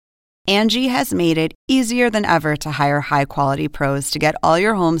Angie has made it easier than ever to hire high-quality pros to get all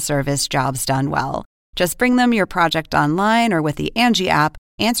your home service jobs done well. Just bring them your project online or with the Angie app,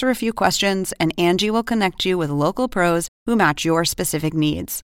 answer a few questions, and Angie will connect you with local pros who match your specific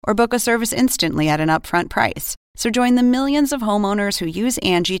needs. Or book a service instantly at an upfront price. So join the millions of homeowners who use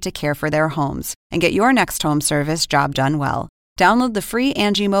Angie to care for their homes and get your next home service job done well. Download the free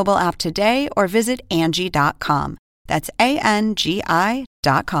Angie mobile app today or visit Angie.com. That's ANGI.com.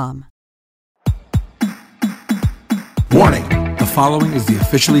 Warning, the following is the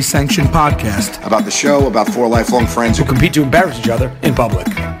officially sanctioned podcast about the show about four lifelong friends who compete to embarrass each other in public.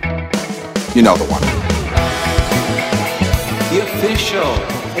 You know the one. The Official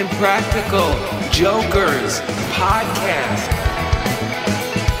Impractical Jokers Podcast.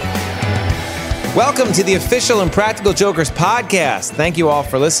 Welcome to the Official Impractical Jokers Podcast. Thank you all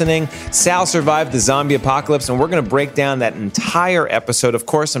for listening. Sal survived the zombie apocalypse, and we're going to break down that entire episode. Of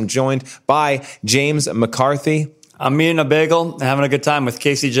course, I'm joined by James McCarthy. I'm eating a bagel, having a good time with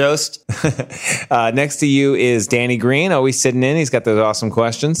Casey Jost. Next to you is Danny Green, always sitting in. He's got those awesome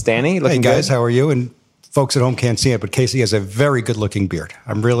questions. Danny, looking Hey guys, good? How are you? And folks at home can't see it, but Casey has a very good-looking beard.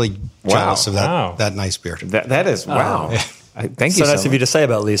 I'm really jealous of that nice beard. That is, wow. Oh. Thank you so nice of you to say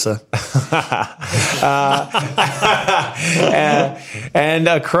about Lisa. And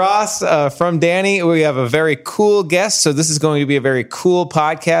across from Danny, we have a very cool guest. So this is going to be a very cool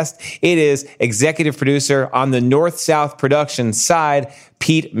podcast. It is executive producer on the North-South production side,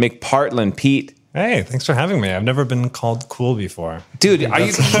 Pete McPartland. Pete. Hey, thanks for having me. I've never been called cool before. Dude, are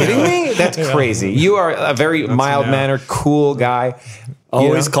you kidding me? That's crazy. You are a very mild-mannered, cool guy.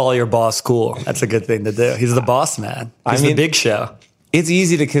 Always call your boss cool. That's a good thing to do. He's the boss man. He's the big show. It's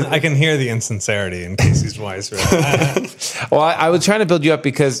easy to... I can hear the insincerity in Casey's voice. Right? Well, I was trying to build you up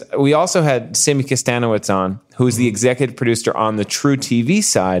because we also had Simi Kostanowitz on, who's the executive producer on the True TV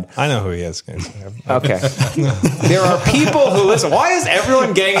side. I know who he is. Okay. There are people who listen. Why is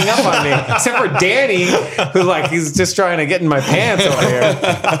everyone ganging up on me? Except for Danny, he's just trying to get in my pants over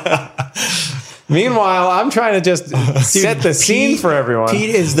here. Meanwhile, I'm trying to just set the scene for everyone.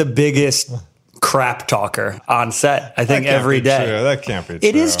 Pete is the biggest crap talker on set, I think, every day. True. That can't be true.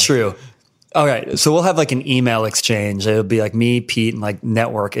 It is true. All right, so we'll have like an email exchange. It'll be like me, Pete, and like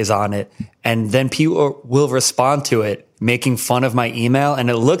network is on it. And then Pete will respond to it, making fun of my email. And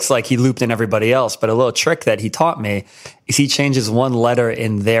it looks like he looped in everybody else. But a little trick that he taught me is he changes one letter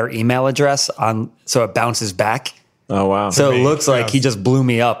in their email address so it bounces back. Oh, wow. So it looks like he just blew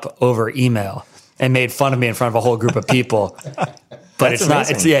me up over email and made fun of me in front of a whole group of people. But it's not.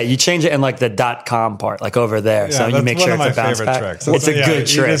 It's you change it in like the .com part, like over there. Yeah, so you make sure it's a bounce back. Tricks. It's a good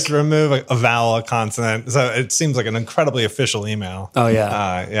trick. You just remove a vowel, a consonant. So it seems like an incredibly official email. Oh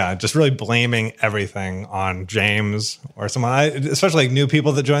yeah, just really blaming everything on James or someone. Especially like new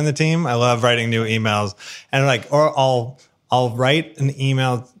people that join the team. I love writing new emails and I'll write an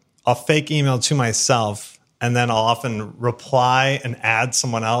email, a fake email to myself. And then I'll often reply and add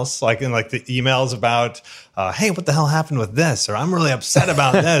someone else, like in like the emails about, hey, what the hell happened with this? Or I'm really upset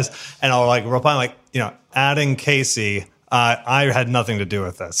about this. And I'll like reply adding Casey. I had nothing to do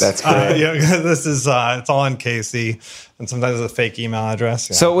with this. That's great. This is it's all on Casey, and sometimes it's a fake email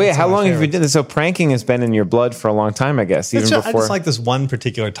address. Yeah, so wait, how long have you done this? So pranking has been in your blood for a long time, I guess. Even before. I just like this one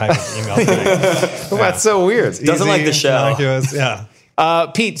particular type of email thing. That's so weird. Doesn't like the show. Innocuous. Yeah.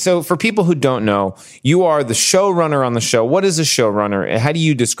 Pete, so for people who don't know, you are the showrunner on the show. What is a showrunner? How do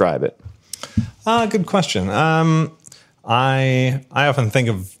you describe it? Good question. I often think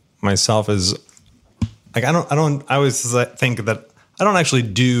of myself as like I always think that I don't actually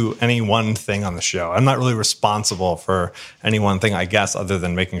do any one thing on the show. I'm not really responsible for any one thing, I guess, other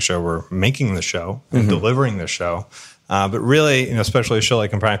than making sure we're making the show and delivering the show. But really, especially a show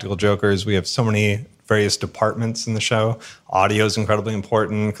like Impractical Jokers, we have so many various departments in the show. Audio is incredibly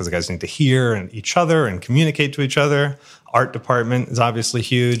important because the guys need to hear and each other and communicate to each other. Art department is obviously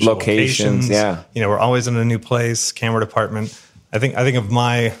huge. Locations, yeah. We're always in a new place. Camera department. I think of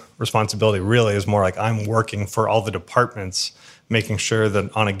my responsibility really is more like I'm working for all the departments, making sure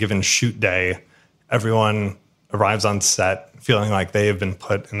that on a given shoot day, everyone arrives on set feeling like they have been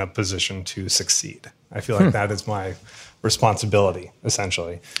put in a position to succeed. I feel like that is my responsibility,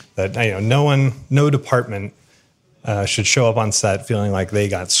 essentially. That no department should show up on set feeling like they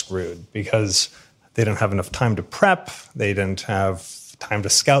got screwed because they didn't have enough time to prep, they didn't have time to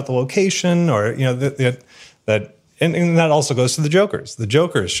scout the location, or that. And that also goes to the Jokers. The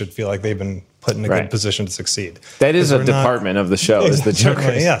Jokers should feel like they've been put in a good position to succeed. That is a department of the show, is the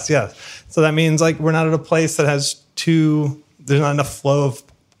Jokers. Yes. So that means like we're not at a place that has there's not enough flow of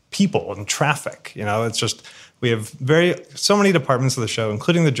people and traffic. It's just We have so many departments of the show,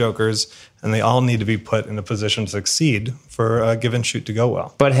 including the Jokers, and they all need to be put in a position to succeed for a given shoot to go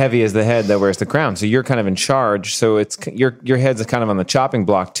well. But heavy is the head that wears the crown, so you're kind of in charge. So it's your head's kind of on the chopping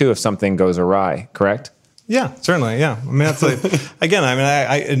block too if something goes awry. Correct? Yeah, certainly. Yeah, I mean that's like, again. I mean,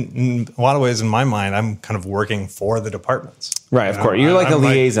 I in a lot of ways in my mind, I'm kind of working for the departments. Right, of course. You're like a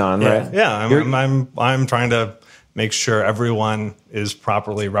liaison, right? Yeah, I'm trying to make sure everyone is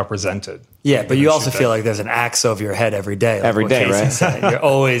properly represented. Yeah, but you also feel like there's an axe over your head every day. Like every day, right? Said. You're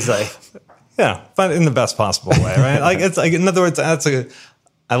always like, yeah, but in the best possible way, right? Like it's like, in other words,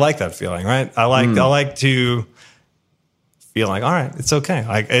 I like that feeling, right? I like to feel like, all right, it's okay.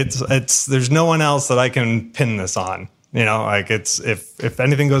 Like it's there's no one else that I can pin this on. You know, like it's if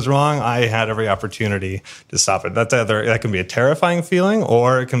anything goes wrong, I had every opportunity to stop it. That can be a terrifying feeling,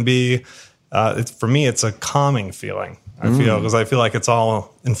 or it can be for me, it's a calming feeling. I feel like it's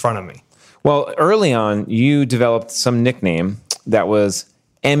all in front of me. Well, early on, you developed some nickname that was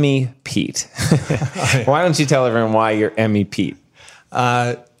Emmy Pete. Why don't you tell everyone why you're Emmy Pete?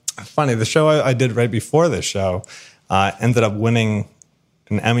 Funny, the show I did right before this show ended up winning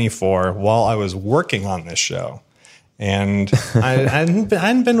an Emmy for while I was working on this show. And I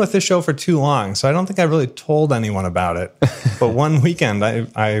hadn't been with this show for too long, so I don't think I really told anyone about it. But one weekend,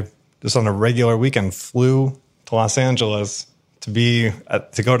 I just on a regular weekend flew to Los Angeles to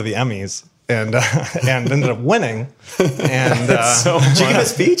go to the Emmys. And ended up winning. And did you give a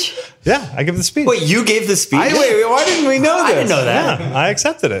speech? Yeah, I gave the speech. Wait, you gave the speech? Wait, why didn't we know this? I didn't know that. Yeah, I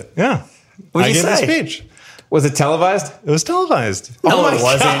accepted it. Yeah. What did you gave say? the speech. Was it televised? It was televised. No, it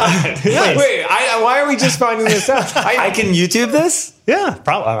wasn't. Yeah, wait, why are we just finding this out? I can YouTube this? Yeah,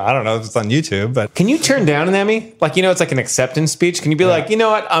 probably. I don't know if it's on YouTube, but Can you turn down an Emmy? Like, it's like an acceptance speech. Can you be like, you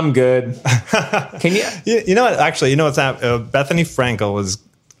know what? I'm good. Can you? You know what? Actually, you know what's happening? Bethany Frankel was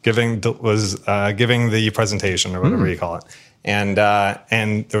giving the presentation or whatever you call it, and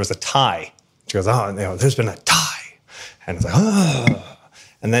there was a tie. She goes, there's been a tie, and it's like, oh.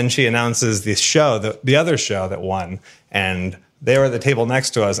 And then she announces the show, the other show that won, and they were at the table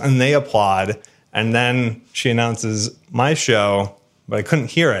next to us, and they applaud. And then she announces my show, but I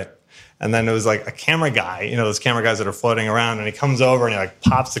couldn't hear it. And then it was like a camera guy, those camera guys that are floating around, and he comes over and he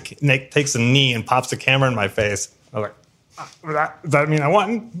like takes a knee and pops the camera in my face. I was like, does that mean I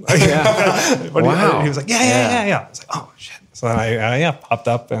won? Yeah. Wow. He was like, yeah. I was like, oh shit. So then I popped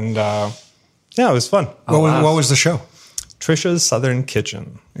up, and it was fun. What was the show? Trisha's Southern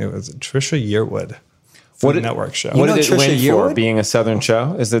Kitchen. It was a Trisha Yearwood Food Network show. What did it win for? Being a Southern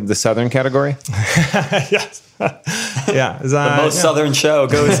show? Is it the Southern category? Yes. Yeah. The most Southern show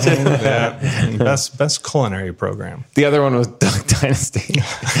goes to best culinary program. The other one was Duck Dynasty.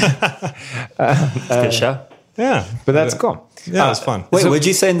 Good show. Yeah, but that's cool. Yeah, it was fun. Wait, what did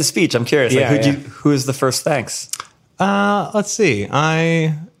you say in the speech? I'm curious. Who is the first thanks? Let's see.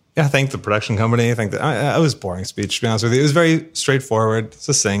 I thanked the production company. I think that I was boring speech, to be honest with you. It was very straightforward,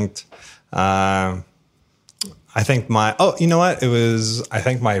 succinct. I think you know what? It was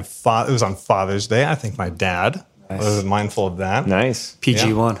on Father's Day. I think my dad was mindful of that. Nice.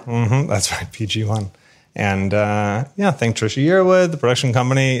 PG-1. Yeah. Mm-hmm. That's right. PG-1. And thank Trisha Yearwood, the production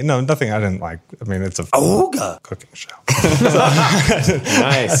company. No, nothing I didn't like. I mean, it's a cooking show.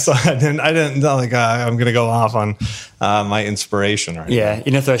 Nice. So I didn't like I'm going to go off on my inspiration or anything. Yeah, you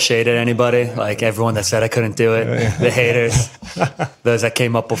didn't throw shade at anybody. Like everyone that said I couldn't do it, the haters, those that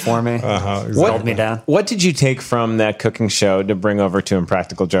came up before me, exactly. held me down. What did you take from that cooking show to bring over to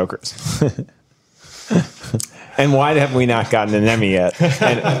Impractical Jokers? And why have we not gotten an Emmy yet?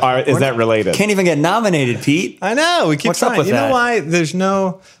 And is that related? Can't even get nominated, Pete. I know. We keep What's trying. up with You that? know why? There's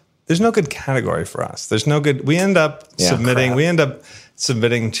no good category for us. There's no good. We end up submitting. crap. We end up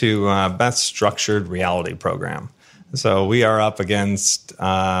submitting to Best Structured Reality Program. So we are up against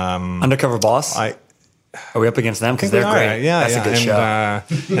Undercover Boss. Are we up against them? Because they're great. Yeah, that's a good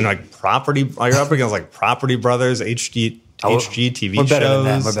show. And like Property. You're up against like Property Brothers, HG TV we're better shows.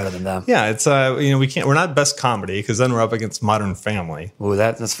 Than them. We're better than them. Yeah, it's we can't. We're not Best Comedy because then we're up against Modern Family. Ooh,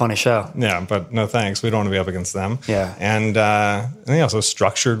 that's a funny show. Yeah, but no thanks. We don't want to be up against them. Yeah, and also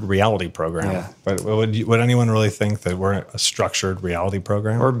Structured Reality Program. Yeah. But would anyone really think that we're a structured reality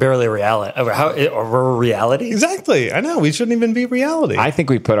program? We're barely reality. We're reality. Exactly. I know. We shouldn't even be reality. I think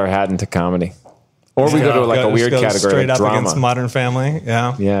we put our hat into comedy. Or we go to like a weird category straight like up drama. against Modern Family.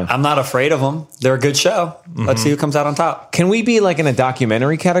 Yeah. I'm not afraid of them. They're a good show. Mm-hmm. Let's see who comes out on top. Can we be like in a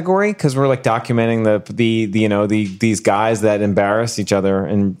documentary category? Because we're like documenting these guys that embarrass each other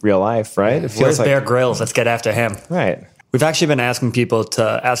in real life, right? It feels Where's like Bear Grylls? Let's get after him. Right. We've actually been asking people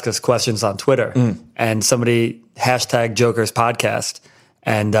to ask us questions on Twitter, and somebody #Jokers podcast,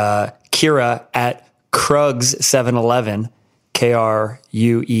 and Kira at Krugs 711,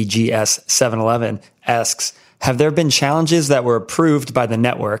 KRUEGS 711 asks, have there been challenges that were approved by the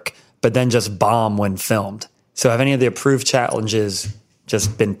network, but then just bomb when filmed? So have any of the approved challenges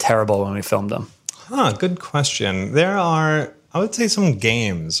just been terrible when we filmed them? Good question. There are, I would say some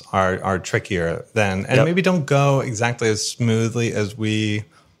games are trickier and maybe don't go exactly as smoothly as we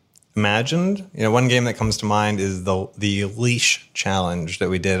imagined. One game that comes to mind is the leash challenge that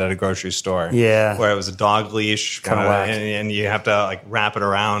we did at a grocery store. Yeah. Where it was a dog leash and you have to like wrap it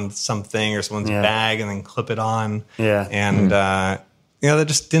around something or someone's bag and then clip it on. Yeah. And that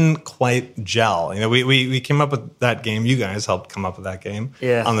just didn't quite gel. We came up with that game. You guys helped come up with that game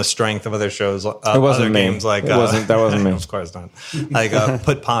on the strength of other shows. It wasn't other me. Games like that wasn't me. Of course not. Like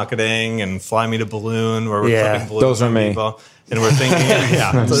Put Pocketing and Fly Me to Balloon, where we're clipping balloons. Those are on me. People. And we're thinking,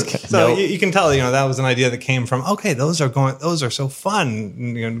 So you can tell, that was an idea that came from, okay, those are so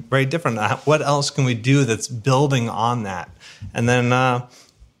fun, very different. What else can we do that's building on that? And then,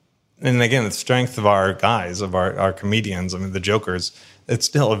 and again, the strength of our guys, of our comedians, I mean, the jokers, it's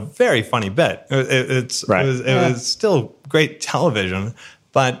still a very funny bit. It was still great television.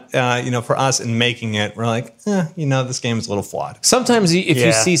 But, for us in making it, we're like, this game is a little flawed. Sometimes if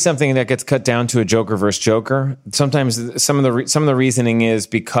you see something that gets cut down to a Joker versus Joker, sometimes some of the reasoning is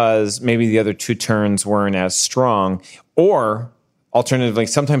because maybe the other two turns weren't as strong, or alternatively,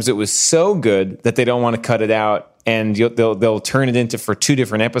 sometimes it was so good that they don't want to cut it out. And they'll turn it into for two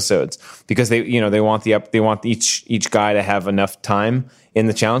different episodes because they want each guy to have enough time in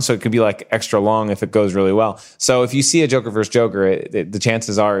the challenge, so it could be like extra long if it goes really well. So if you see a Joker versus Joker, the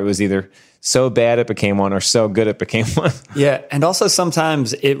chances are it was either so bad it became one or so good it became one. Yeah, and also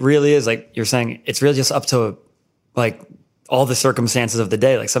sometimes it really is like you're saying. It's really just up to like all the circumstances of the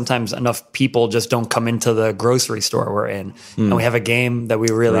day. Like sometimes enough people just don't come into the grocery store we're in, and we have a game that we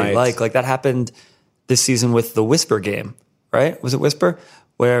really like. Like that happened this season with the Whisper game, right? Was it Whisper?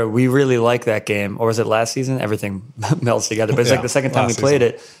 Where we really like that game. Or was it last season? Everything melts together. But it's like the second time we played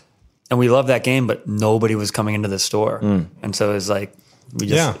it, and we loved that game, but nobody was coming into the store. And so it's like, we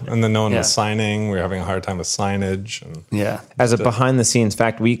just... and then no one was signing. We were having a hard time with signage. And As a behind-the-scenes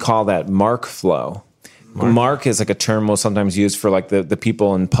fact, we call that mark flow. Mark is like a term we'll sometimes use for like the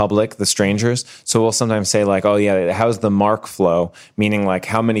people in public, the strangers. So we'll sometimes say like, oh yeah, how's the mark flow? Meaning like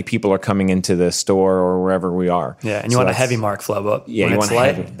how many people are coming into the store or wherever we are. Yeah, and you want a heavy mark flow, but when it's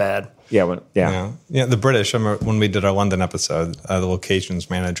light, bad. Yeah. The British, I remember when we did our London episode, the locations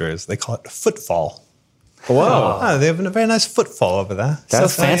managers, they call it footfall. Whoa. They have a very nice footfall over there.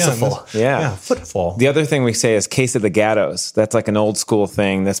 That's so fanciful. Yeah, footfall. The other thing we say is case of the Gattos. That's like an old school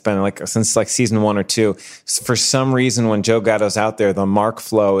thing that's been like since like season 1 or 2. For some reason, when Joe Gatto's out there, the mark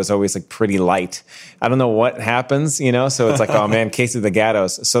flow is always like pretty light. I don't know what happens, so it's like, oh man, case of the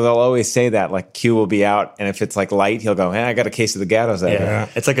Gattos. So they'll always say that, like Q will be out, and if it's like light, he'll go, hey, I got a case of the Gattos out there.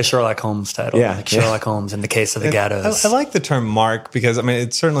 It's like a Sherlock Holmes title. Like Sherlock Holmes in the case of the Gattos. I like the term mark because, I mean,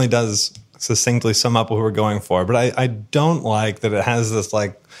 it certainly does succinctly sum up what we're going for, but I don't like that it has this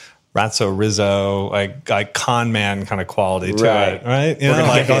like Ratso Rizzo like con man kind of quality to it, right?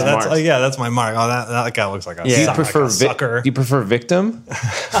 That's my mark. Oh, that guy looks like a sucker. Do you prefer victim?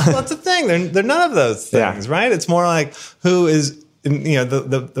 That's the thing. They're none of those things, right? It's more like who is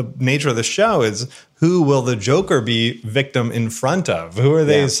the nature of the show is who will the Joker be victim in front of? Who are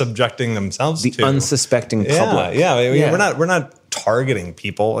they subjecting themselves to? The unsuspecting public. We're not targeting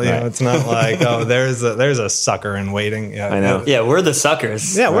people. It's not like, oh, there's a sucker in waiting. I know. Yeah, we're the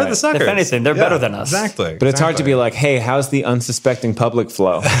suckers. Yeah, we're the suckers. If anything, they're better than us. Exactly. But it's hard to be like, hey, how's the unsuspecting public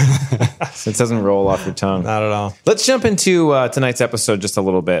flow? It doesn't roll off your tongue. Not at all. Let's jump into tonight's episode just a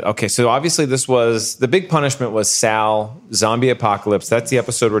little bit. Okay, so obviously this was, the big punishment was Sal, Zombie Apocalypse. That's the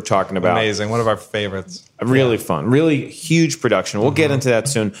episode we're talking about. Amazing. One of our favorites. Really fun. Really huge production. We'll get into that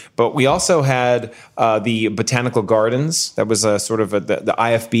soon. But we also had the Botanical Gardens. That was sort of the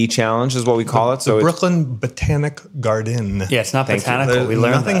IFB challenge is what we call it. So the Brooklyn Botanic Garden. Yeah, it's not botanical. We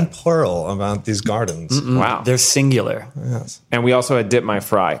learned nothing that. plural about these gardens. Wow. They're singular. Yes. And we also had Dip My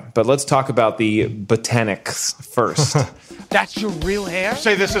Fry. But let's talk about the botanics first. That's your real hair?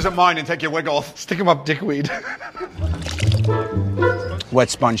 Say this isn't mine and take your wig off. Stick him up, dickweed. Wet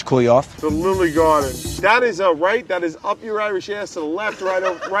sponge, cool you off. The Lily Garden. That is right. That is up your Irish ass to the left, right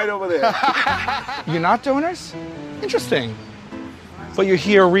over there. You're not donors? Interesting. But you're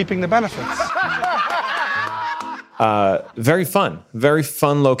here reaping the benefits. Very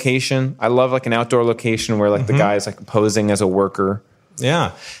fun location. I love like an outdoor location where like the guy is like posing as a worker.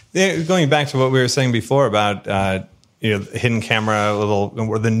 Yeah. Going back to what we were saying before about hidden camera,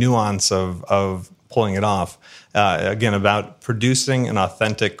 or the nuance of pulling it off. Again, about producing an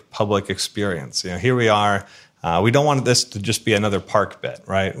authentic public experience. Here we are. We don't want this to just be another park bit,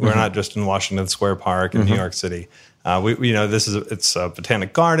 right? We're not just in Washington Square Park in New York City. It's a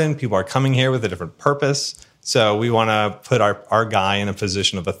botanic garden. People are coming here with a different purpose. So we want to put our guy in a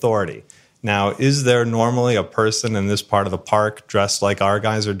position of authority. Now, is there normally a person in this part of the park dressed like our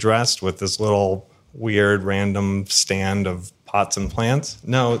guys are dressed with this little weird random stand of pots and plants?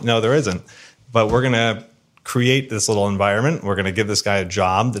 No, there isn't. But we're going to create this little environment. We're going to give this guy a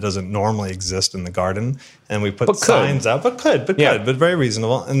job that doesn't normally exist in the garden, and we put signs out. But very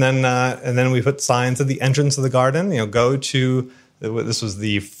reasonable. And then we put signs at the entrance of the garden. Go to this was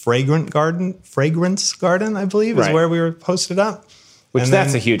the fragrance garden, I believe, is where we were posted up.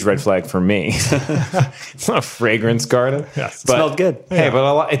 That's a huge red flag for me. It's not a fragrance garden. Yes, it smelled good. Hey,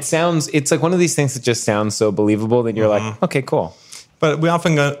 but it's like one of these things that just sounds so believable that you're like, okay, cool. But we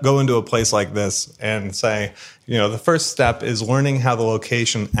often go into a place like this and say, the first step is learning how the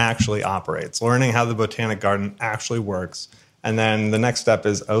location actually operates, learning how the Botanic Garden actually works. And then the next step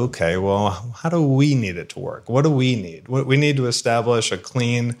is, okay, well, how do we need it to work? What do we need? We need to establish a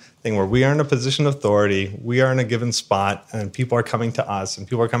clean thing where we are in a position of authority, we are in a given spot, and people are coming to us,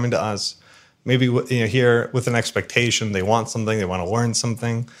 maybe here with an expectation. They want something, they want to learn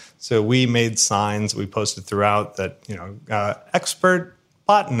something. So we made signs we posted throughout that, expert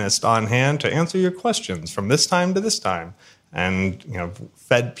botanist on hand to answer your questions from this time to this time, and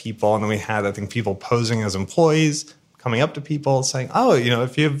fed people. And then we had, I think, people posing as employees coming up to people saying,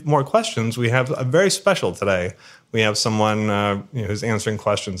 if you have more questions, we have a very special today. We have someone who's answering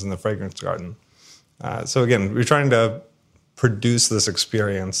questions in the fragrance garden. So again, we're trying to produce this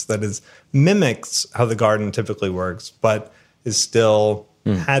experience that mimics how the garden typically works, but is still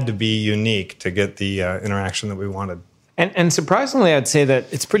had to be unique to get the interaction that we wanted. And surprisingly, I'd say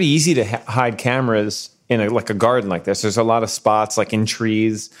that it's pretty easy to hide cameras in a garden like this. There's a lot of spots like in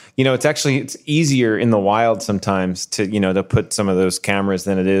trees. It's easier in the wild sometimes to put some of those cameras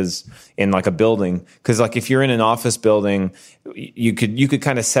than it is in like a building. Because like if you're in an office building, you could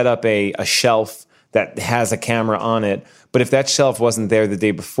kind of set up a shelf that has a camera on it. But if that shelf wasn't there the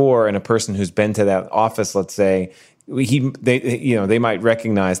day before, and a person who's been to that office, let's say, they might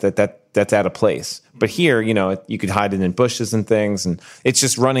recognize that's out of place. But here, you could hide it in bushes and things, and it's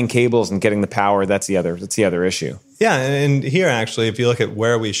just running cables and getting the power. That's the other issue. Yeah, and here actually, if you look at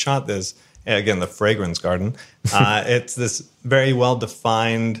where we shot this, again, the fragrance garden, it's this very well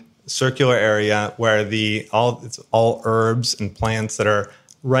defined circular area where it's all herbs and plants that are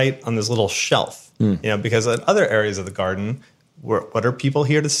right on this little shelf. Because in other areas of the garden, what are people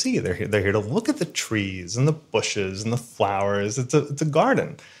here to see? They're here to look at the trees and the bushes and the flowers. It's a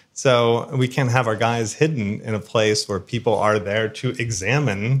garden. So we can't have our guys hidden in a place where people are there to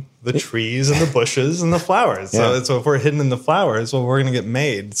examine the trees and the bushes and the flowers. Yeah. So if we're hidden in the flowers, well, we're going to get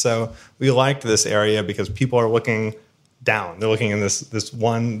made. So we liked this area because people are looking down. They're looking in this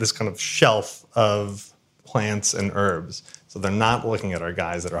kind of shelf of plants and herbs. So they're not looking at our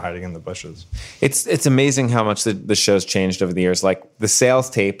guys that are hiding in the bushes. It's amazing how much the show's changed over the years. Like the sales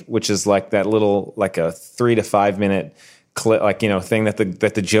tape, which is like that little, like a 3 to 5 minute clip, thing that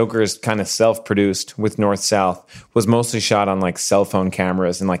the Jokers kind of self-produced with North South, was mostly shot on like cell phone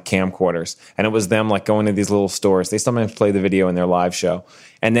cameras and like camcorders. And it was them like going to these little stores. They sometimes play the video in their live show.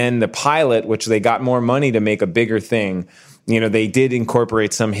 And then the pilot, which they got more money to make a bigger thing, they did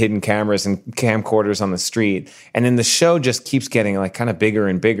incorporate some hidden cameras and camcorders on the street. And then the show just keeps getting like kind of bigger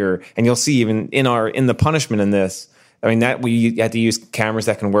and bigger. And you'll see even in the punishment in this, that we had to use cameras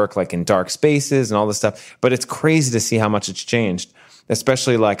that can work like in dark spaces and all this stuff. But it's crazy to see how much it's changed.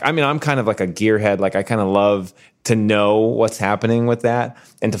 Especially I'm kind of like a gearhead. Like I kind of love to know what's happening with that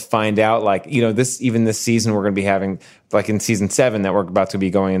and to find out this season we're going to be having, like in season 7 that we're about to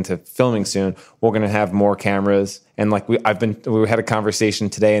be going into filming soon, we're going to have more cameras. And we had a conversation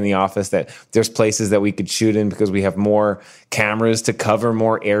today in the office that there's places that we could shoot in because we have more cameras to cover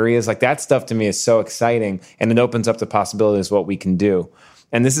more areas. Like that stuff to me is so exciting, and it opens up the possibilities of what we can do.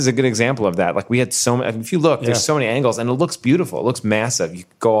 And this is a good example of that. Like we had so many, if you look, there's so many angles, and it looks beautiful. It looks massive. You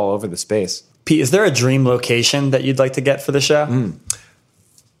could go all over the space. Pete, is there a dream location that you'd like to get for the show?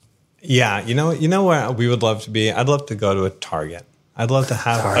 Yeah, you know where we would love to be? I'd love to go to a Target. I'd love to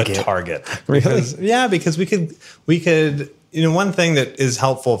have a Target. Really? Because we could. One thing that is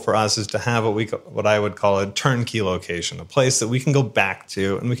helpful for us is to have what I would call a turnkey location, a place that we can go back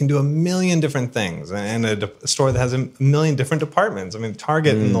to and we can do a million different things, and a store that has a million different departments. I mean,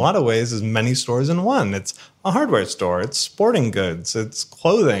 Target in a lot of ways is many stores in one. It's a hardware store, it's sporting goods, it's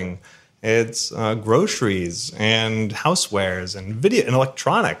clothing, It's groceries and housewares and video and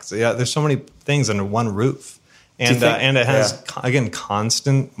electronics. Yeah, there's so many things under one roof. And it has, again,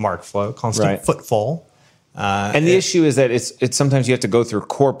 constant mark flow, constant footfall. And the issue is that it's sometimes you have to go through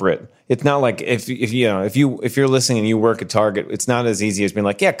corporate. It's not like if you're listening and you work at Target, it's not as easy as being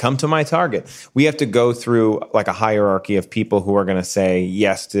like, yeah, come to my Target. We have to go through like a hierarchy of people who are going to say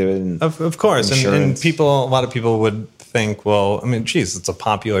yes to it. Of course, and a lot of people would think, well, I mean, geez, it's a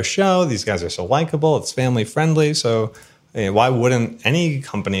popular show. These guys are so likable. It's family friendly. So why wouldn't any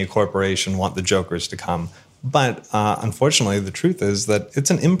company or corporation want the Jokers to come? But unfortunately, the truth is that it's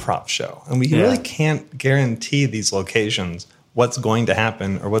an improv show, and we really can't guarantee these locations what's going to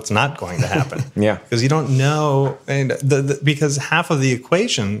happen or what's not going to happen. Because you don't know, and because half of the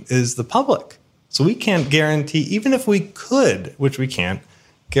equation is the public. So we can't guarantee, even if we could, which we can't,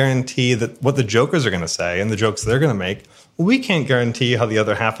 guarantee that what the Jokers are going to say and the jokes they're going to make. We can't guarantee how the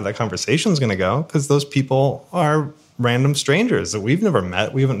other half of that conversation is going to go, because those people are random strangers that we've never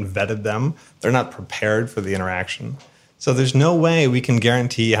met. We haven't vetted them. They're not prepared for the interaction. So there's no way we can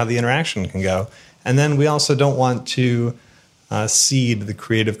guarantee how the interaction can go. And then we also don't want to cede the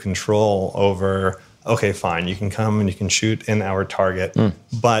creative control over, okay, fine, you can come and you can shoot in our Target,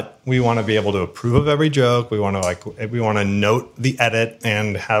 but we want to be able to approve of every joke. We want to note the edit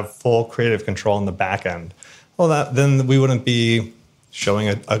and have full creative control in the back end. Well, then we wouldn't be showing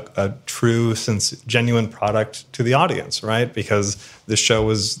a true, genuine product to the audience, right? Because this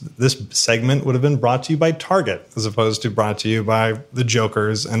segment would have been brought to you by Target as opposed to brought to you by the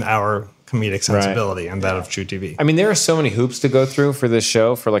Jokers and our comedic sensibility and that of True TV. I mean, there are so many hoops to go through for this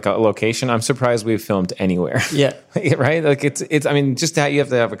show, for like a location. I'm surprised we've filmed anywhere. Yeah. Right? Like it's, I mean, just that you have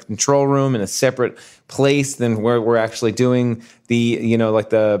to have a control room in a separate place than where we're actually doing the, like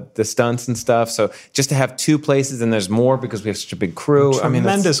the stunts and stuff. So just to have two places, and there's more because we have such a big crew.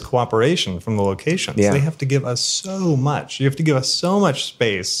 Tremendous cooperation from the locations. Yeah. They have to give us so much. You have to give us so much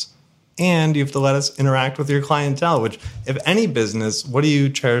space. And you have to let us interact with your clientele, which, if any business, what do you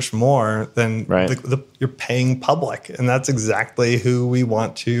cherish more than your paying public? And that's exactly who we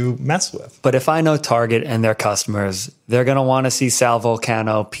want to mess with. But if I know Target and their customers, they're going to want to see Sal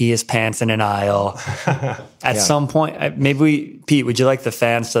Vulcano pee his pants in an aisle. At some point, Pete, would you like the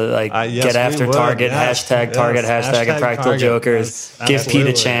fans to get after Target, hashtag Target, hashtag Impractical Jokers, give Pete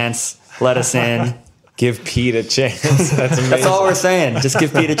a chance, let us in. Give Pete a chance. That's amazing. That's all we're saying. Just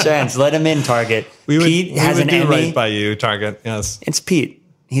give Pete a chance. Let him in, Target. Pete has an Emmy. Right by you, Target. Yes, it's Pete.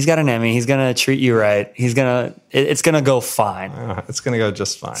 He's got an Emmy. He's gonna treat you right. It's gonna go fine. It's gonna go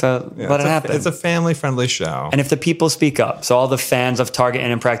just fine. So let it happen. It's a family-friendly show. And if the people speak up, so all the fans of Target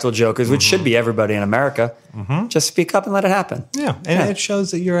and Impractical Jokers, which should be everybody in America, just speak up and let it happen. Yeah, and it shows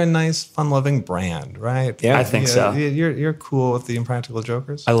that you're a nice, fun-loving brand, right? Yeah, I think so. You're cool with the Impractical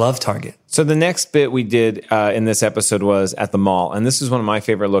Jokers. I love Target. So the next bit we did in this episode was at the mall. And this is one of my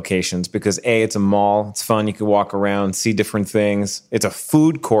favorite locations because A, it's a mall. It's fun. You can walk around, see different things. It's a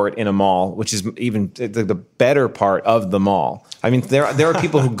food court in a mall, which is even the better part of the mall. I mean, there are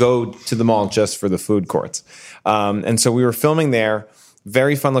people who go to the mall just for the food courts. And so we were filming there.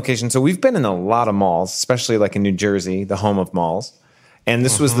 Very fun location. So we've been in a lot of malls, especially like in New Jersey, the home of malls. And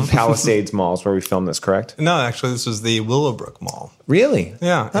this was the Palisades malls where we filmed this, correct? No, actually, this was the Willowbrook Mall. Really?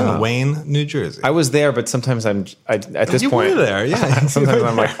 Yeah, in Wayne, New Jersey. I was there, but sometimes at this point. You were there, yeah. Sometimes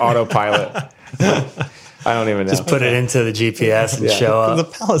I'm like autopilot. I don't even know. Just put it into the GPS and show up. The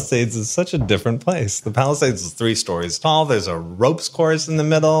Palisades is such a different place. The Palisades is 3 stories tall. There's a ropes course in the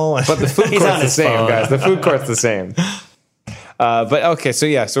middle. But the food court's the same, guys. The food court's the same. But okay, so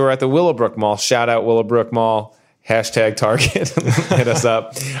we're at the Willowbrook Mall. Shout out Willowbrook Mall. Hashtag Target. Hit us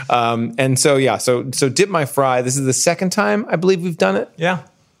up. And so Dip My Fry. This is the second time I believe we've done it. Yeah.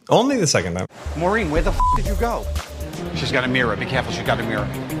 Only the second time. Maureen, where the did you go? She's got a mirror. Be careful, she's got a mirror.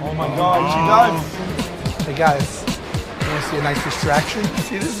 Oh my God, she does. Hey guys, you want to see a nice distraction?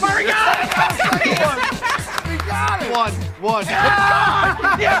 See this? We got it! We got it! One.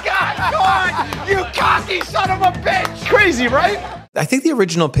 You got it! You cocky son of a bitch! Crazy, right? I think the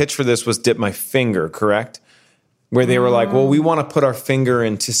original pitch for this was Dip My Finger, correct? Where they were like, well, we want to put our finger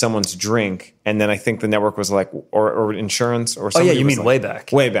into someone's drink. And then I think the network was like, or insurance or something. Oh, yeah, you mean like, way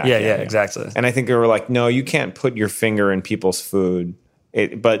back. Way back. Yeah, exactly. And I think they were like, no, you can't put your finger in people's food.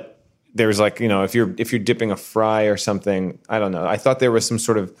 But there's like, if you're dipping a fry or something, I don't know. I thought there was some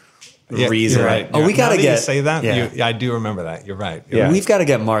sort of reason. You're right. Oh, we got to say that. Yeah. I do remember that. You're right. We've got to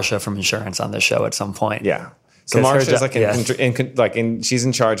get Marsha from insurance on this show at some point. Yeah. So Marsha's she's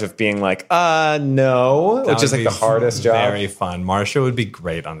in charge of being like, no, which is like the hardest job. Very fun. Marsha would be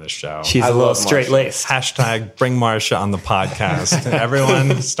great on this show. She's a little straight-laced. Hashtag bring Marsha on the podcast.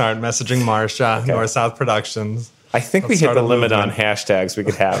 Everyone start messaging Marsha, North South Productions. I think we hit the limit on hashtags we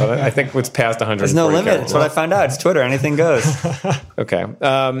could have. I think it's past 140. There's no limit. That's what I found out. It's Twitter. Anything goes. Okay.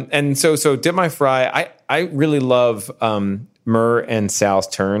 And so Dip My Fry, I really love Murr and Sal's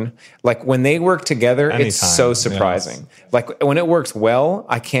turn. Like when they work together, it's so surprising. Yes. Like when it works well,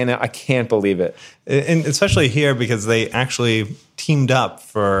 I can't believe it. And especially here because they actually teamed up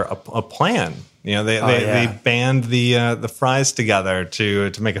for a plan. You know, they band the fries together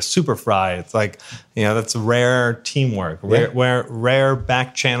to make a super fry. It's like, you know, that's rare teamwork, rare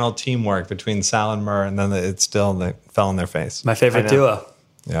back channel teamwork between Sal and Murr, and then they fell in their face. My favorite duo.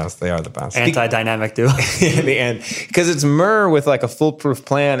 Yes, they are the best. Anti-dynamic duo. In the end, because it's Murr with like a foolproof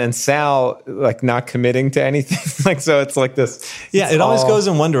plan and Sal like not committing to anything. Like so, it's like this. Yeah, it always goes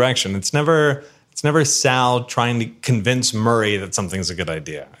in one direction. It's never Sal trying to convince Murray that something's a good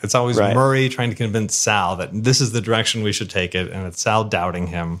idea. It's always Murray trying to convince Sal that this is the direction we should take it, and it's Sal doubting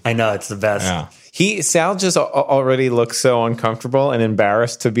him. I know, it's the best. Yeah. Sal just already looks so uncomfortable and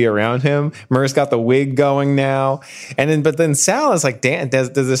embarrassed to be around him. Murr's got the wig going now, but then Sal is like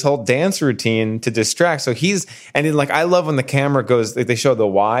does this whole dance routine to distract. So I love when the camera goes. They show the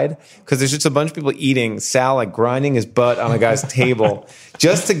wide because there's just a bunch of people eating. Sal like grinding his butt on a guy's table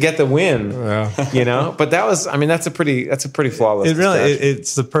just to get the win. Yeah. You know, but that's a pretty flawless.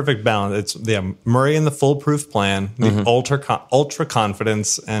 It's the perfect balance. It's Murray in the foolproof plan, the ultra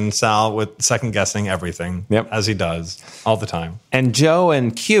confidence, and Sal with second guessing everything as he does all the time. And Joe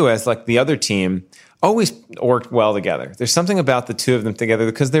and Q as like the other team always worked well together. There's something about the two of them together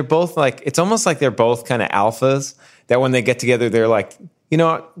because they're both like, it's almost like they're both kind of alphas that when they get together, they're like, you know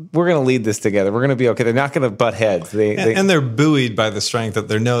what, we're going to lead this together. We're going to be okay. They're not going to butt heads. And they're buoyed by the strength that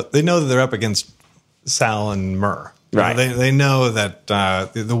they know that they're up against Sal and Murr. Right. They know that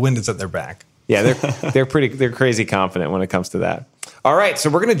the wind is at their back. Yeah, they're crazy confident when it comes to that. All right, so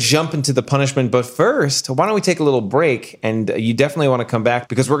we're going to jump into the punishment, but first, why don't we take a little break? And you definitely want to come back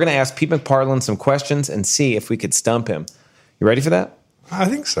because we're going to ask Pete McPartland some questions and see if we could stump him. You ready for that? I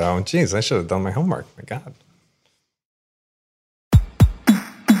think so. Jeez, I should have done my homework. My God.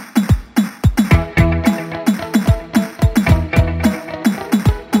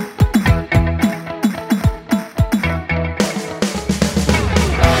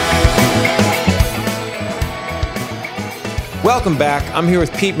 Welcome back. I'm here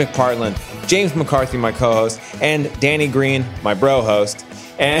with Pete McPartland, James McCarthy, my co-host, and Danny Green, my bro host.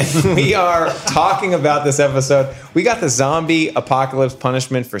 And we are talking about this episode. We got the zombie apocalypse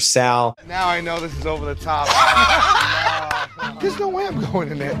punishment for Sal. Now I know this is over the top. There's no way I'm going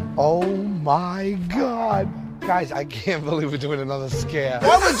in there. Oh my God. Guys, I can't believe we're doing another scare.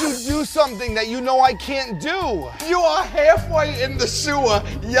 Why would you do something that you know I can't do? You are halfway in the sewer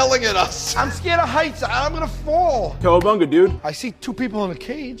yelling at us. I'm scared of heights. I'm gonna fall. Cowabunga, dude. I see two people in a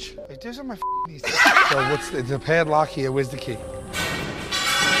cage. Wait, there's on my knees. So what's the padlock here? Where's the key?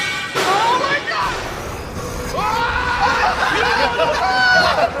 Oh my God!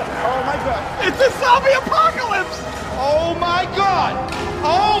 Oh my God. It's a zombie apocalypse! Oh my God.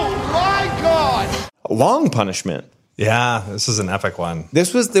 Oh my God. Long punishment. Yeah, this is an epic one. There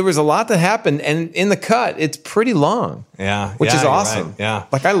was a lot that happened, and in the cut, it's pretty long. Yeah, which is awesome. Right. Yeah,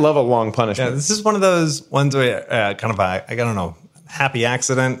 like I love a long punishment. Yeah, this is one of those ones where kind of I don't know. Happy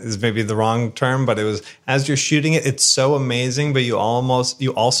accident is maybe the wrong term, but it was as you're shooting it, it's so amazing, but you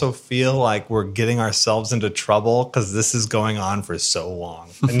also feel like we're getting ourselves into trouble because this is going on for so long,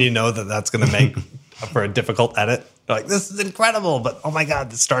 and you know that's going to make for a difficult edit. You're like, this is incredible, but oh my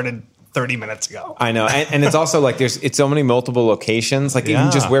God, this started 30 minutes ago. I know. And it's also like it's so many multiple locations, like even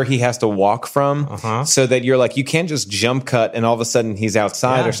just where he has to walk from, so that you're like, you can't just jump cut and all of a sudden he's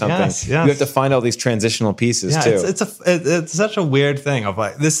outside or something. Yes. You have to find all these transitional pieces too. It's such a weird thing of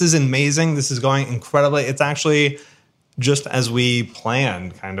like, this is amazing. This is going incredibly. It's actually just as we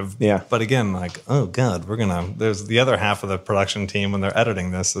planned, kind of. Yeah. But again, like, oh God, there's the other half of the production team when they're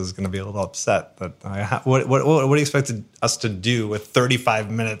editing this is going to be a little upset. But what do you expect us to do with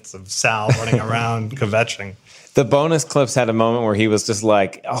 35 minutes of Sal running around kvetching? The bonus clips had a moment where he was just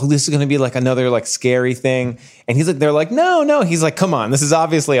like, oh, this is going to be like another like scary thing. And they're like, no. He's like, come on, this is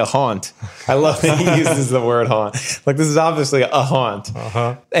obviously a haunt. I love that he uses the word haunt. Like, this is obviously a haunt.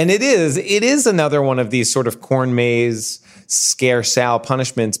 And it is another one of these sort of corn maze scare Sal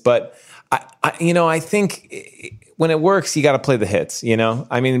punishments. But I think when it works, you got to play the hits, you know?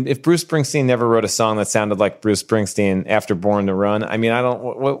 I mean, if Bruce Springsteen never wrote a song that sounded like Bruce Springsteen after Born to Run, I mean,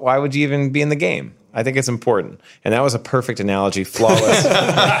 why would you even be in the game? I think it's important. And that was a perfect analogy, flawless.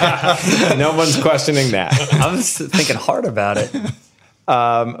 No one's questioning that. I was thinking hard about it.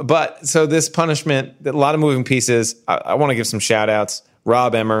 But so this punishment, a lot of moving pieces. I want to give some shout outs.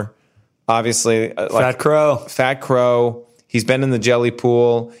 Rob Emmer, obviously. Fat Crow. He's been in the jelly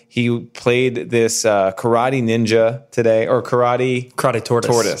pool. He played this karate ninja today, or karate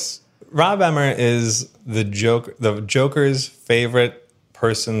tortoise. Rob Emmer is the Joker's favorite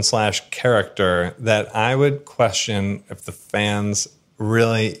person / character that I would question if the fans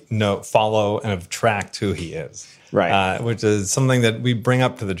really follow and have tracked who he is. Right. Which is something that we bring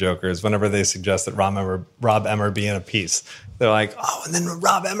up to the Jokers whenever they suggest that Rob Emmer be in a piece. They're like, oh, and then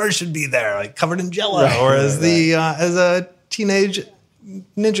Rob Emmer should be there, like covered in Jello, or as a teenage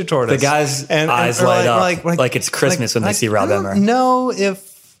Ninja Tortoise. The guy's eyes light up like it's Christmas when they see Rob Emmer. I don't know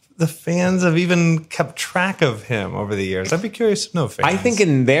if the fans have even kept track of him over the years. I'd be curious to know, fans. I think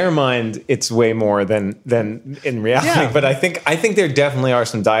in their mind it's way more than in reality. Yeah. But I think there definitely are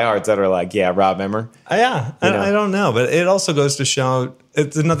some diehards that are like, yeah, Rob Emmer. Yeah, I don't know, but it also goes to show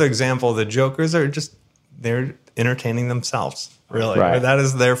it's another example. The Jokers are they're entertaining themselves. Really, right. That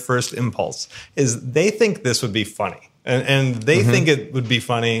is their first impulse. Is they think this would be funny, and they think it would be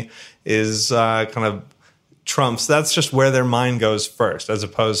funny is kind of trumps. That's just where their mind goes first, as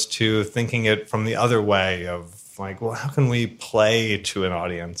opposed to thinking it from the other way of like, well, how can we play to an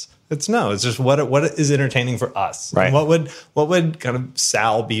audience? It's just what is entertaining for us. Right. And what would kind of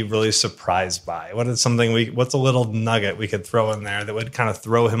Sal be really surprised by? What's a little nugget we could throw in there that would kind of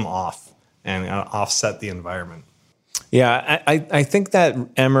throw him off and offset the environment? Yeah, I think that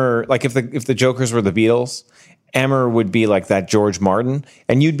Emmer, like if the Jokers were the Beatles, Emmer would be like that George Martin,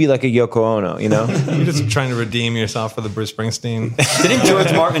 and you'd be like a Yoko Ono, you know? You're just trying to redeem yourself for the Bruce Springsteen. Didn't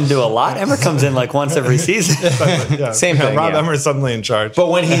George Martin do a lot? Emmer comes in like once every season. Same thing. Rob Emmer's suddenly in charge. But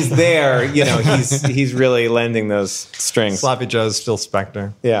when he's there, he's really lending those strings. Sloppy Joe's still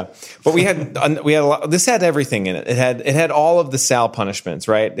Spectre. Yeah, but we had a lot. This had everything in it. It had all of the Sal punishments,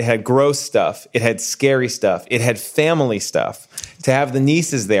 right? It had gross stuff. It had scary stuff. It had family stuff. To have the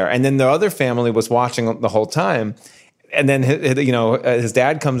nieces there, and then the other family was watching the whole time, and then his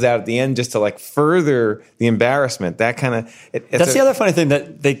dad comes out at the end just to like further the embarrassment. That kind of that's the other funny thing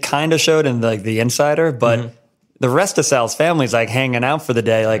that they kind of showed in the Insider, but the rest of Sal's family is like hanging out for the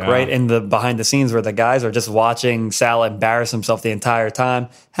day, right in the behind the scenes where the guys are just watching Sal embarrass himself the entire time,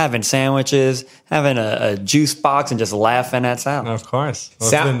 having sandwiches, having a juice box, and just laughing at Sal. Of course.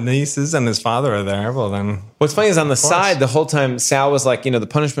 Well, if the nieces and his father are there, well then. What's funny is on the side, the whole time Sal was like, the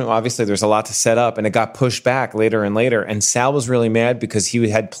punishment, obviously there's a lot to set up, and it got pushed back later and later, and Sal was really mad because he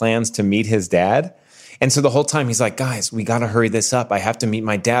had plans to meet his dad. And so the whole time he's like, guys, we got to hurry this up. I have to meet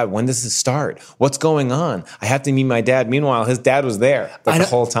my dad. When does this start? What's going on? I have to meet my dad. Meanwhile, his dad was there the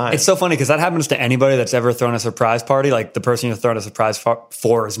whole time. It's so funny because that happens to anybody that's ever thrown a surprise party. Like the person you're throwing a surprise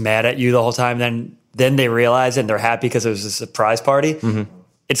for is mad at you the whole time. Then they realize it and they're happy because it was a surprise party. Mm-hmm.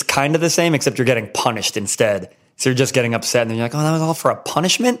 It's kind of the same, except you're getting punished instead. So you're just getting upset and then you're like, oh, that was all for a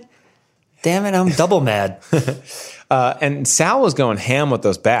punishment? Damn it, I'm double mad. And Sal was going ham with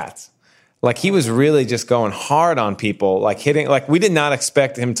those bats. Like he was really just going hard on people, like hitting. Like we did not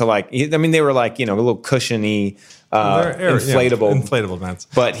expect him to they were like a little cushiony, inflatable bats.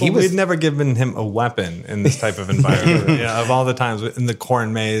 But we'd never given him a weapon in this type of environment. Of all the times in the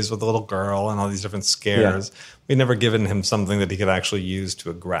corn maze with the little girl and all these different scares, we'd never given him something that he could actually use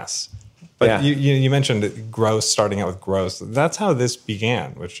to aggress. But you mentioned gross, starting out with gross. That's how this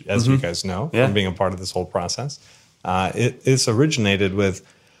began, which, as you guys know, from being a part of this whole process, it's originated with.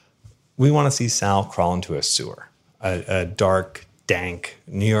 We want to see Sal crawl into a sewer, a dark, dank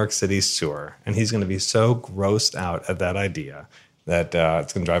New York City sewer. And he's going to be so grossed out at that idea that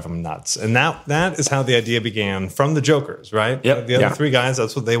it's going to drive him nuts. And that is how the idea began from the Jokers, right? Yep. The other three guys,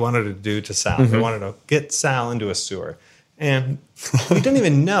 that's what they wanted to do to Sal. They wanted to get Sal into a sewer. And they didn't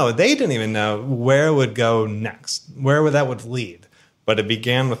even know where it would go next, where that would lead. But it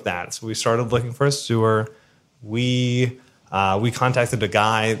began with that. So we started looking for a sewer. We contacted a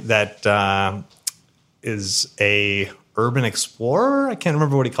guy that is a urban explorer. I can't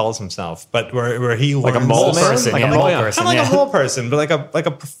remember what he calls himself, but where he like a mole person, like a mole person, but like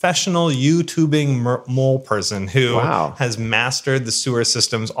a professional YouTubing mole person who has mastered the sewer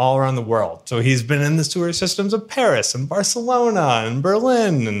systems all around the world. So he's been in the sewer systems of Paris and Barcelona and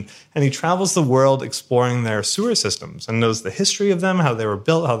Berlin, and he travels the world exploring their sewer systems and knows the history of them, how they were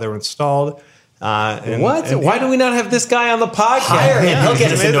built, how they were installed. Why do we not have this guy on the podcast? Hire him. He'll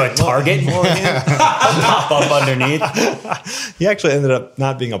get us into a Target. Pop up underneath. He actually ended up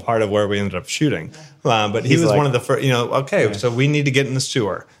not being a part of where we ended up shooting, but he was one of the first. So we need to get in the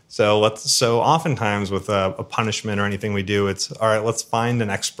sewer. So oftentimes with a punishment or anything we do, it's all right. Let's find an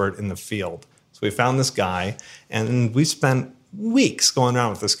expert in the field. So we found this guy, and we spent weeks going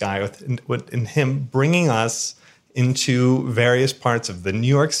around with this guy, and him bringing us into various parts of the New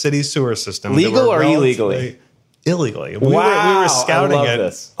York City sewer system. Legal or illegally? Illegally. We Wow, were scouting I love it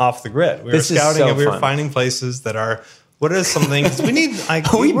this. off the grid. We were scouting it. We were finding places that are, what are some things we need?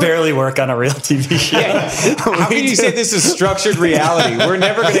 We barely work on a real TV show. How can you say this is structured reality? We're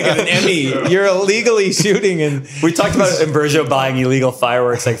never going to get an Emmy. You're illegally shooting. And we talked about Imbergio buying illegal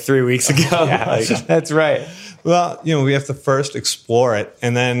fireworks like 3 weeks ago. That's right. Well, we have to first explore it.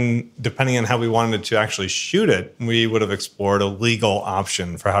 And then depending on how we wanted to actually shoot it, we would have explored a legal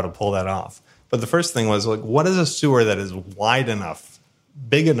option for how to pull that off. But the first thing was, what is a sewer that is wide enough,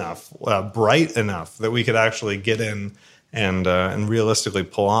 big enough, bright enough that we could actually get in and realistically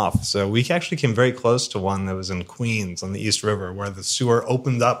pull off? So we actually came very close to one that was in Queens on the East River, where the sewer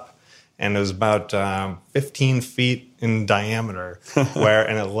opened up, and it was about 15 feet in diameter,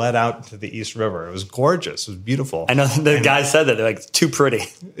 and it led out to the East River. It was gorgeous. It was beautiful. I know the guys said that they're like too pretty.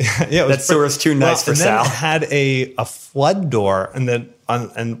 Yeah, that sewer was too nice for Sal. And then it had a flood door,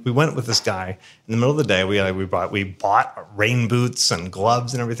 and we went with this guy in the middle of the day. We bought rain boots and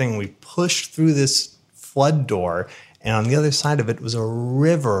gloves and everything. And we pushed through this flood door, and on the other side of it was a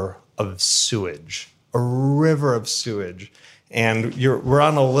river of sewage. And we're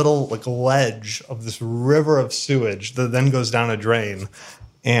on a little ledge of this river of sewage that then goes down a drain.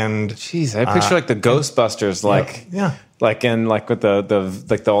 And jeez, I picture the Ghostbusters,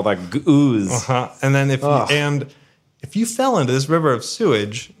 with all that ooze. And then if you fell into this river of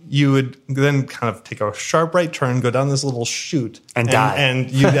sewage, you would then kind of take a sharp right turn, go down this little chute, and die. And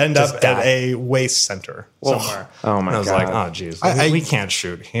you'd end up at a waste center somewhere. Oh my God! I was like, oh geez, we can't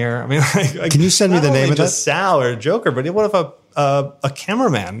shoot here. I mean, can you send me the name of that? Sal or Joker, but what if a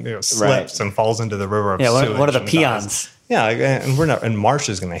cameraman slips and falls into the river of sewage? What are the peons? Dies? Yeah, and and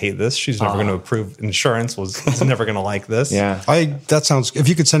Marsha's going to hate this. She's never going to approve. Insurance is never going to like this. Yeah, that sounds. If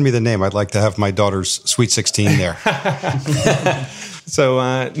you could send me the name, I'd like to have my daughter's Sweet 16 there.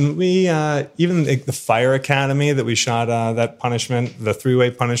 So we even the Fire Academy that we shot that punishment, the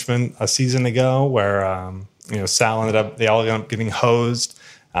 3-way punishment a season ago, where Sal they all ended up getting hosed.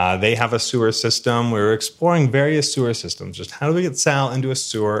 They have a sewer system. We were exploring various sewer systems. Just how do we get Sal into a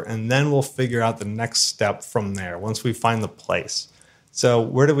sewer, and then we'll figure out the next step from there once we find the place. So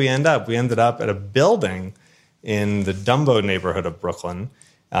where did we end up? We ended up at a building in the Dumbo neighborhood of Brooklyn,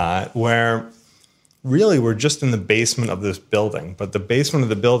 where really we're just in the basement of this building. But the basement of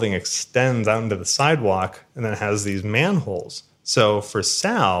the building extends out into the sidewalk and then has these manholes. So for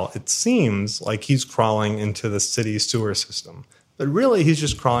Sal, it seems like he's crawling into the city sewer system. But really, he's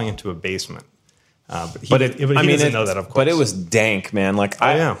just crawling into a basement. But he doesn't know that, of course. But it was dank, man.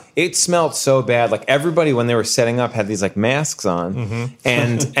 It smelled so bad. Like everybody, when they were setting up, had these masks on,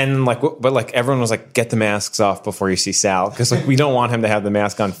 and everyone was like, "Get the masks off before you see Sal," because we don't want him to have the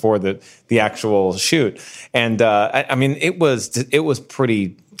mask on for the actual shoot. And it was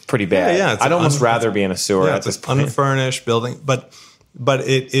pretty bad. Yeah, I'd almost rather be in a sewer at this point. Unfurnished building, but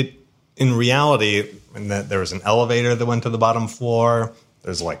it in reality, there was an elevator that went to the bottom floor.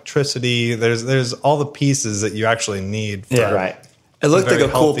 There's electricity. There's all the pieces that you actually need. Right. It looked like a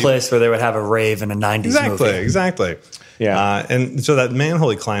cool place where they would have a rave in a 90s movie. Exactly. Yeah. And so that manhole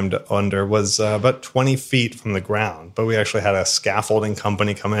he climbed under was about 20 feet from the ground. But we actually had a scaffolding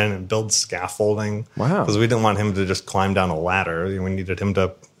company come in and build scaffolding. Wow. Because we didn't want him to just climb down a ladder. We needed him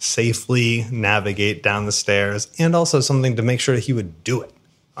to safely navigate down the stairs, and also something to make sure that he would do it.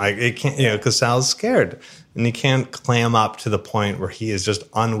 It can't, because Sal's scared, and he can't clam up to the point where he is just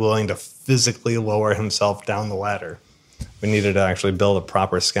unwilling to physically lower himself down the ladder. We needed to actually build a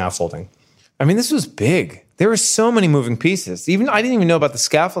proper scaffolding. I mean, this was big. There were so many moving pieces. I didn't even know about the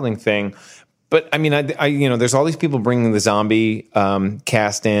scaffolding thing. But I mean, there's all these people bringing the zombie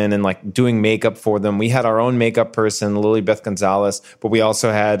cast in and doing makeup for them. We had our own makeup person, Lily Beth Gonzalez, but we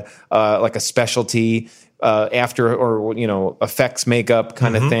also had a specialty effects makeup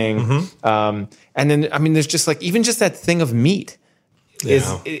kind of thing. And then, there's just even just that thing of meat it's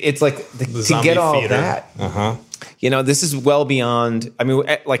to get all feeder. That. This is well beyond.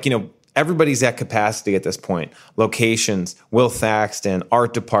 Everybody's at capacity at this point. Locations, Will Thaxton,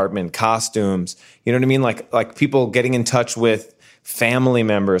 art department, costumes. You know what I mean? Like people getting in touch with family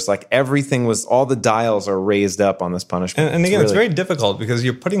members. Like everything was, all the dials are raised up on this punishment. And again, it's very difficult because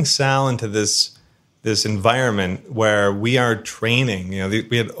you're putting Sal into this environment where we are training.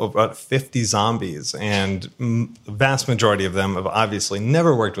 We had about 50 zombies, and the vast majority of them have obviously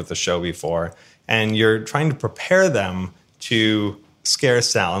never worked with the show before. And you're trying to prepare them to scare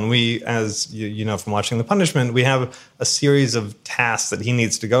Sal. And we, as you know from watching The Punishment, we have a series of tasks that he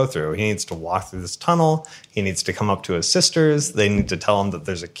needs to go through. He needs to walk through this tunnel. He needs to come up to his sisters. They need to tell him that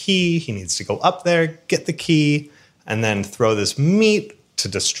there's a key. He needs to go up there, get the key, and then throw this meat to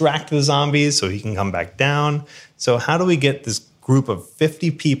distract the zombies so he can come back down. So how do we get this group of 50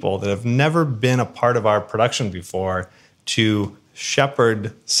 people that have never been a part of our production before to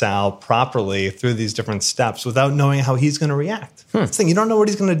shepherd Sal properly through these different steps without knowing how he's going to react? That's the thing, you don't know what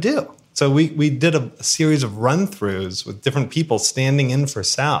he's going to do. So we did a series of run-throughs with different people standing in for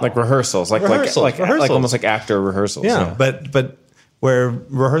Sal. Like rehearsals, like almost like actor rehearsals. Yeah, but we're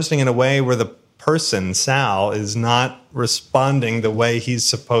rehearsing in a way where the person, Sal, is not responding the way he's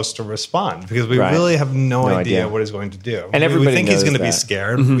supposed to respond because we really have no idea what he's going to do. And we think he's going to be that.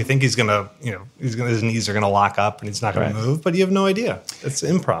 scared. We think he's going to, his knees are going to lock up and he's not going to move, but you have no idea. It's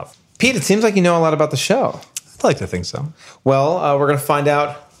improv. Pete, it seems like you know a lot about the show. I'd like to think so. Well, we're going to find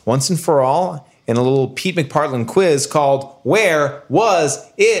out once and for all in a little Pete McPartland quiz called Where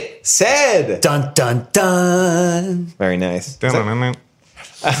Was It Said? Dun, dun, dun. Very nice.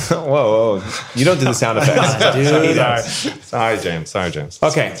 Whoa. You don't do the sound effects. Sorry, James.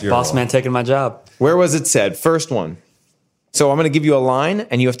 Okay. Boss man taking my job. Where was it said? First one. So I'm going to give you a line,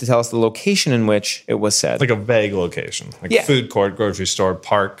 and you have to tell us the location in which it was said. Like a vague location. Like food court, grocery store,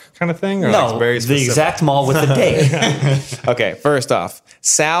 park kind of thing? Or No, like very the exact mall with the date. Okay, first off.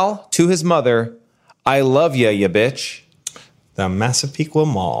 Sal to his mother, I love ya, you bitch. The Massapequa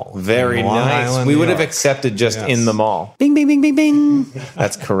Mall. Very nice. Island, We New would have York. accepted just in the mall. Bing, bing, bing, bing, bing.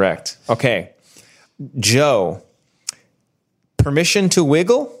 That's correct. Okay. Joe. Permission to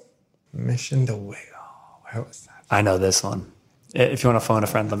wiggle? Permission to wiggle. Where was that? I know this one. If you want to phone a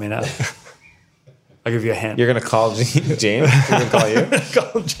friend, let me know. I'll give you a hint. You're going to call James? You're going to call you?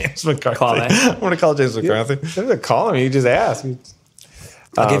 Call James McCarthy. Call me. I'm going to call James McCarthy. You don't have to call him. You just ask.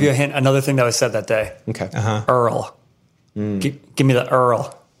 I'll give you a hint. Another thing that was said that day. Okay. Earl. Give me the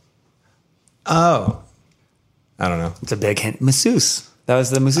Earl. Oh. I don't know. It's a big hint. Masseuse. That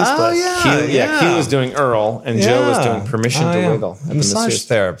was the masseuse place. Q was doing Earl, and Joe was doing permission to wiggle. A massage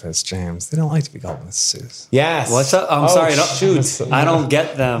therapist, James. They don't like to be called masseuse. Yes. What's up? I'm sorry. I don't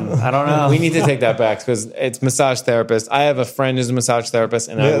get them. I don't know. We need to take that back because it's massage therapist. I have a friend who's a massage therapist,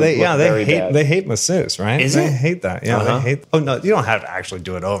 and they hate masseuse, right? Is they it? hate that. Yeah, they hate. Oh no, you don't have to actually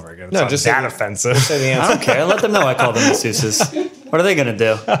do it over again. It's No, not just that say- offensive. I don't care. Let them know I call them masseuses. What are they going to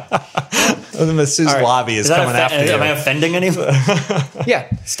do? The masseuse lobby is coming after you. Am I offending anyone? Yeah.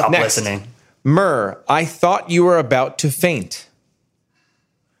 Stop Next. listening. Murr, I thought you were about to faint.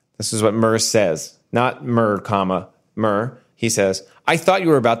 This is what Murr says. Not Murr, comma, Murr. He says, I thought you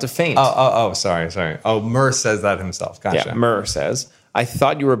were about to faint. Sorry. Oh, Murr says that himself. Gotcha. Yeah, Murr says, I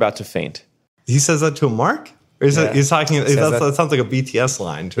thought you were about to faint. He says that to a Mark? Or is he's talking? That sounds like a BTS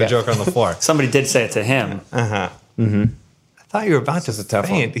line to a joker on the floor. Somebody did say it to him. I thought you were about to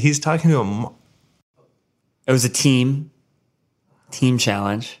faint. He's talking to a. It was a team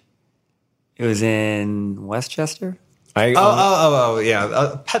challenge. It was in Westchester.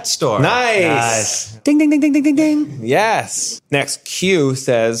 Yeah, a pet store. Nice. Ding, ding, ding, ding, ding, ding, ding. Yes. Next, Q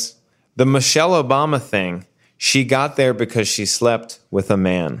says, the Michelle Obama thing. She got there because she slept with a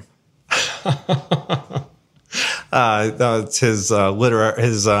man. That's his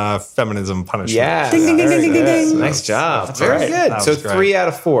feminism punishment. Yeah. Ding, ding, ding, ding, ding, ding. Nice job. That's Very right. good. That So was great. 3 out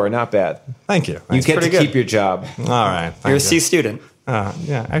of 4. Not bad. Thank you. You get to keep your job. All right. You're a C student.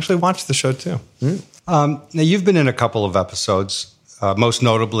 Yeah, actually watched the show too. Now, you've been in a couple of episodes, most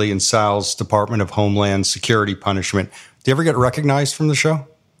notably in Sal's Department of Homeland Security punishment. Do you ever get recognized from the show?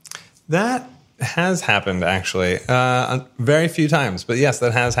 That has happened, actually. Very few times. But yes,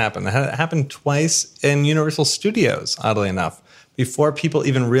 that has happened. It happened twice in Universal Studios, oddly enough. Before people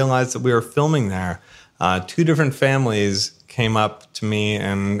even realized that we were filming there, 2 different families came up to me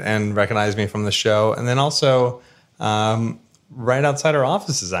and recognized me from the show. And then also, right outside our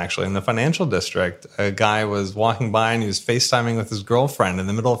offices, actually, in the financial district, a guy was walking by and he was FaceTiming with his girlfriend. In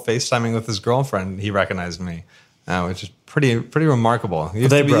the middle of FaceTiming with his girlfriend, he recognized me. Which is pretty remarkable. You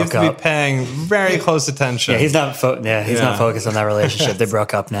have to be paying very close attention. Yeah, he's not focused on that relationship. They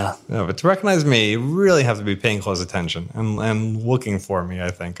broke up now. No, but to recognize me, you really have to be paying close attention and looking for me,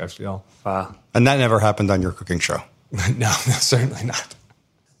 I feel. Wow. And that never happened on your cooking show. No, certainly not.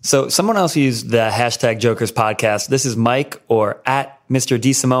 So someone else used the hashtag Jokers podcast. This is Mike or at Mr.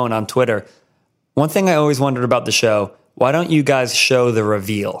 D Simone on Twitter. One thing I always wondered about the show, why don't you guys show the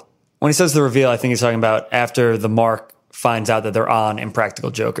reveal? When he says the reveal, I think he's talking about after the Mark finds out that they're on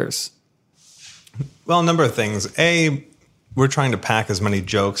Impractical Jokers. Well, a number of things. A, we're trying to pack as many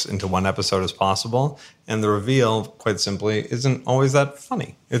jokes into one episode as possible. And the reveal, quite simply, isn't always that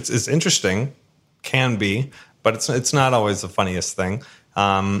funny. It's interesting, can be, but it's not always the funniest thing.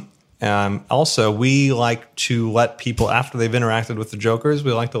 Also, we like to let people, after they've interacted with the Jokers,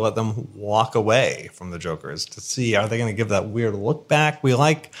 we like to let them walk away from the Jokers to see, are they going to give that weird look back? We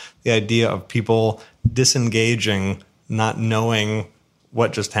like the idea of people disengaging, not knowing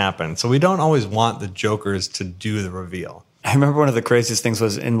what just happened. So we don't always want the Jokers to do the reveal. I remember one of the craziest things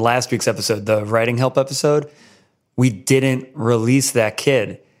was in last week's episode, the writing help episode, we didn't release that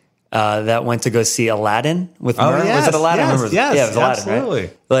kid that went to go see Aladdin with Murray. Yes, was it Aladdin? yes, I remember. yes, Yeah, it was Aladdin, absolutely.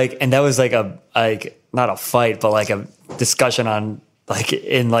 right? Like, and that was like not a fight, but like a discussion on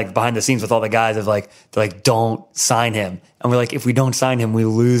behind the scenes with all the guys of they're like, don't sign him. And we're like, if we don't sign him, we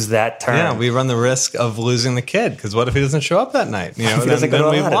lose that term. Yeah, we run the risk of losing the kid, because what if he doesn't show up that night? You know, If he doesn't go then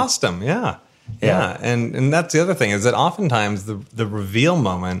to we've Aladdin. lost him. Yeah. And that's the other thing, is that oftentimes the reveal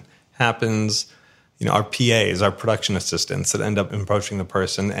moment happens, you know, our PAs, our production assistants that end up approaching the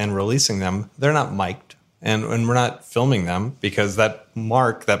person and releasing them, they're not mic'd. And we're not filming them because that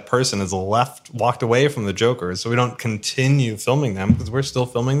person is walked away from the Jokers. So we don't continue filming them because we're still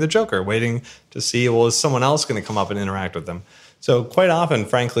filming the Joker, waiting to see, well, is someone else going to come up and interact with them? So quite often,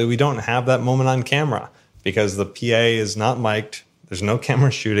 frankly, we don't have that moment on camera because the PA is not mic'd. There's no camera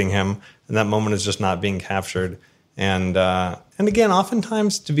shooting him, and that moment is just not being captured. And again,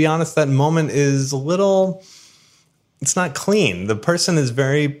 oftentimes, to be honest, that moment is it's not clean. The person is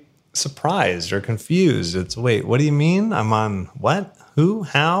very surprised or confused. It's, wait, what do you mean? I'm on what? Who?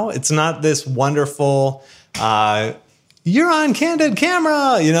 How? It's not this wonderful, you're on candid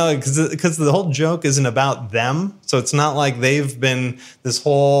camera, you know, because the whole joke isn't about them. So it's not like they've been this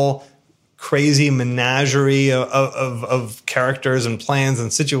whole crazy menagerie of characters and plans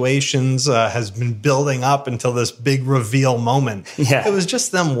and situations has been building up until this big reveal moment. Yeah. It was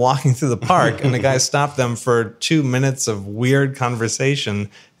just them walking through the park, and the guy stopped them for 2 minutes of weird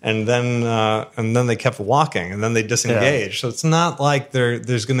conversation, and then they kept walking, and then they disengaged. So it's not like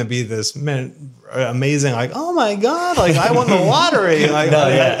there's going to be this amazing, like, oh my God, like I won the lottery, like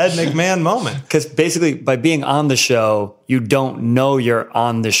Ed McMahon moment. Because basically, by being on the show, you don't know you're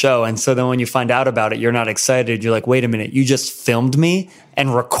on the show. And so then when you find out about it, you're not excited. You're like, wait a minute, you just filmed me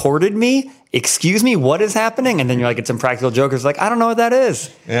and recorded me? Excuse me, what is happening? And then you're like, it's Impractical Jokers. Like, I don't know what that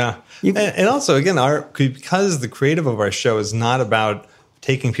is. Yeah. And also, again, because the creative of our show is not about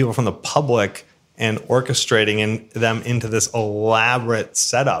taking people from the public and orchestrating them into this elaborate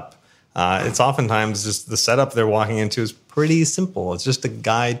setup. It's oftentimes just the setup they're walking into is pretty simple. It's just a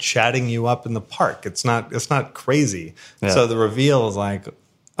guy chatting you up in the park. It's not crazy. Yeah. So the reveal is like,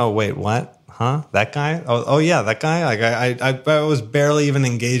 oh wait, what? Huh? That guy? Oh yeah, that guy. Like I was barely even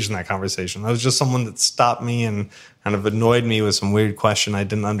engaged in that conversation. That was just someone that stopped me and kind of annoyed me with some weird question I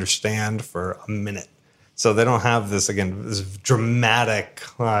didn't understand for a minute. So they don't have this dramatic,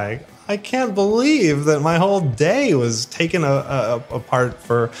 like, I can't believe that my whole day was taken apart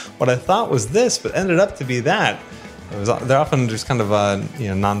for what I thought was this, but ended up to be that. They're often just kind of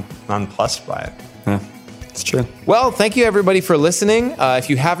nonplussed by it. Yeah, it's true. Well, thank you everybody for listening. If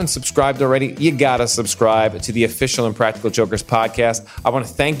you haven't subscribed already, you gotta subscribe to the official Impractical Jokers podcast. I want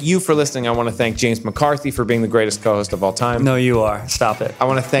to thank you for listening. I want to thank James McCarthy for being the greatest co-host of all time. No, you are. Stop it. I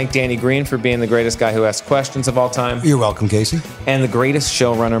want to thank Danny Green for being the greatest guy who asks questions of all time. You're welcome, Casey. And the greatest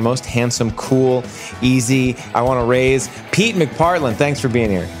showrunner, most handsome, cool, easy. I want to raise Pete McPartland. Thanks for being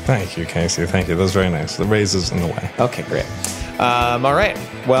here. Thank you, Casey. Thank you. That was very nice. The raise is in the way. Okay, great. All right.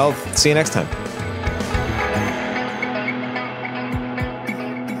 Well, see you next time.